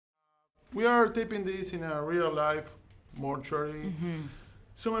We are taping this in a real life mortuary.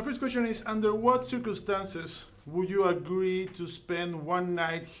 So my first question is, under what circumstances would you agree to spend one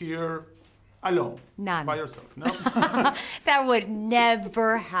night here alone? None. By yourself, no? That would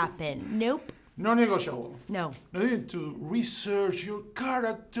never happen. Nope. No negotiable. No. No need to research your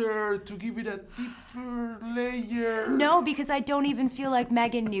character to give it a deeper layer. No, because I don't even feel like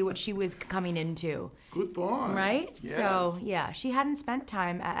Megan knew what she was coming into. Good point. Right? Yes. So, yeah, she hadn't spent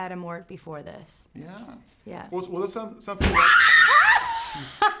time at a morgue before this. Yeah. Yeah. Was there something like...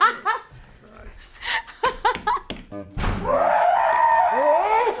 Jesus Christ.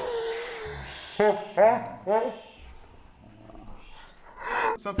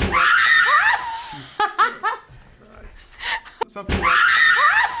 Something like... Jesus Christ. Something like...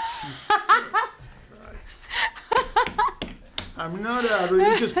 Jesus Christ. I'm not a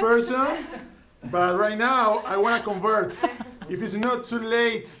religious person, but right now I want to convert. If it's not too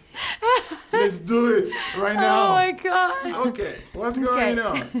late, let's do it right now. Oh my God. Okay, what's going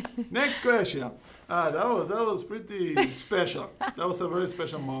on? Next question. That was pretty special. That was a very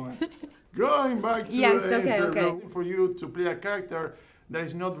special moment. Going back to the interview, for you to play a character that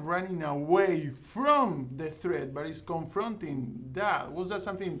is not running away from the threat, but is confronting that. Was that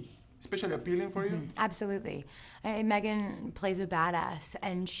something especially appealing for you? Absolutely. Megan plays a badass,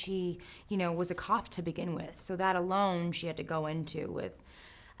 and she, was a cop to begin with. So that alone she had to go into with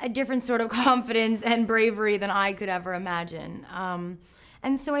a different sort of confidence and bravery than I could ever imagine.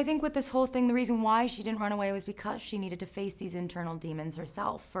 And so I think with this whole thing, the reason why she didn't run away was because she needed to face these internal demons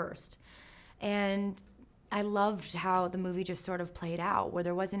herself first. And I loved how the movie just sort of played out, where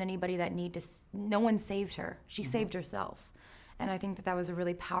there wasn't anybody that no one saved her. She saved herself. And I think that was a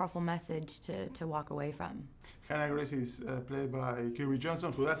really powerful message to walk away from. Hannah Grace is played by Kerry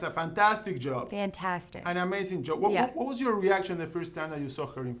Johnson, who does a fantastic job. Fantastic. An amazing job. What was your reaction the first time that you saw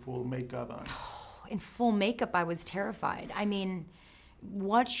her in full makeup on? In full makeup, I was terrified. I mean,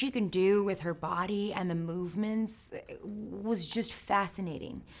 what she can do with her body and the movements was just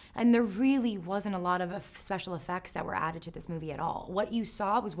fascinating. And there really wasn't a lot of special effects that were added to this movie at all. What you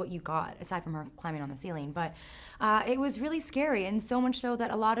saw was what you got, aside from her climbing on the ceiling. But it was really scary, and so much so that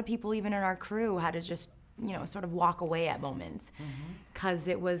a lot of people, even in our crew, had to just, sort of walk away at moments, because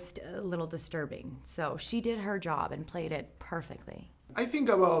it was a little disturbing. So she did her job and played it perfectly. I think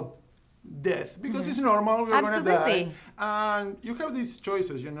about death, because it's normal, we're gonna die. And you have these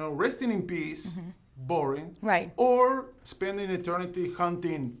choices, resting in peace, boring, right, or spending eternity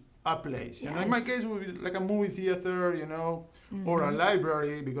hunting a place. In my case, it would be like a movie theater, or a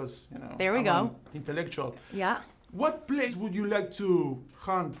library, because, there we go. Intellectual. Yeah. What place would you like to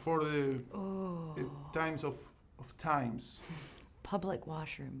hunt for the times of times? Public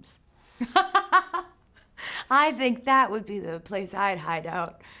washrooms. I think that would be the place I'd hide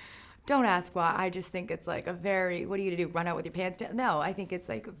out. Don't ask why. I just think it's like a very, what are you gonna do, run out with your pants down? No, I think it's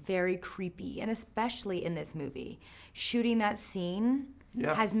like very creepy, and especially in this movie. Shooting that scene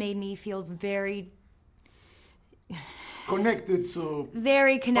has made me feel very connected to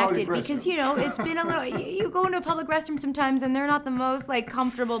very connected, because it's been a little, you go into a public restroom sometimes and they're not the most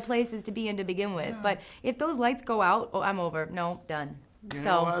comfortable places to be in to begin with. But if those lights go out, I'm over. No, done. You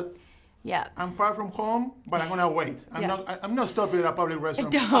know what? Yeah. I'm far from home, but I'm gonna wait. I'm not stopping at a public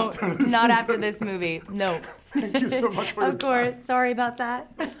restaurant. Don't. Not after this movie. No. Thank you so much for your time. Of course. Sorry about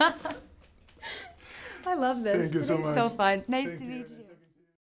that. I love this. Thank you so much. It's so fun. Nice to meet you.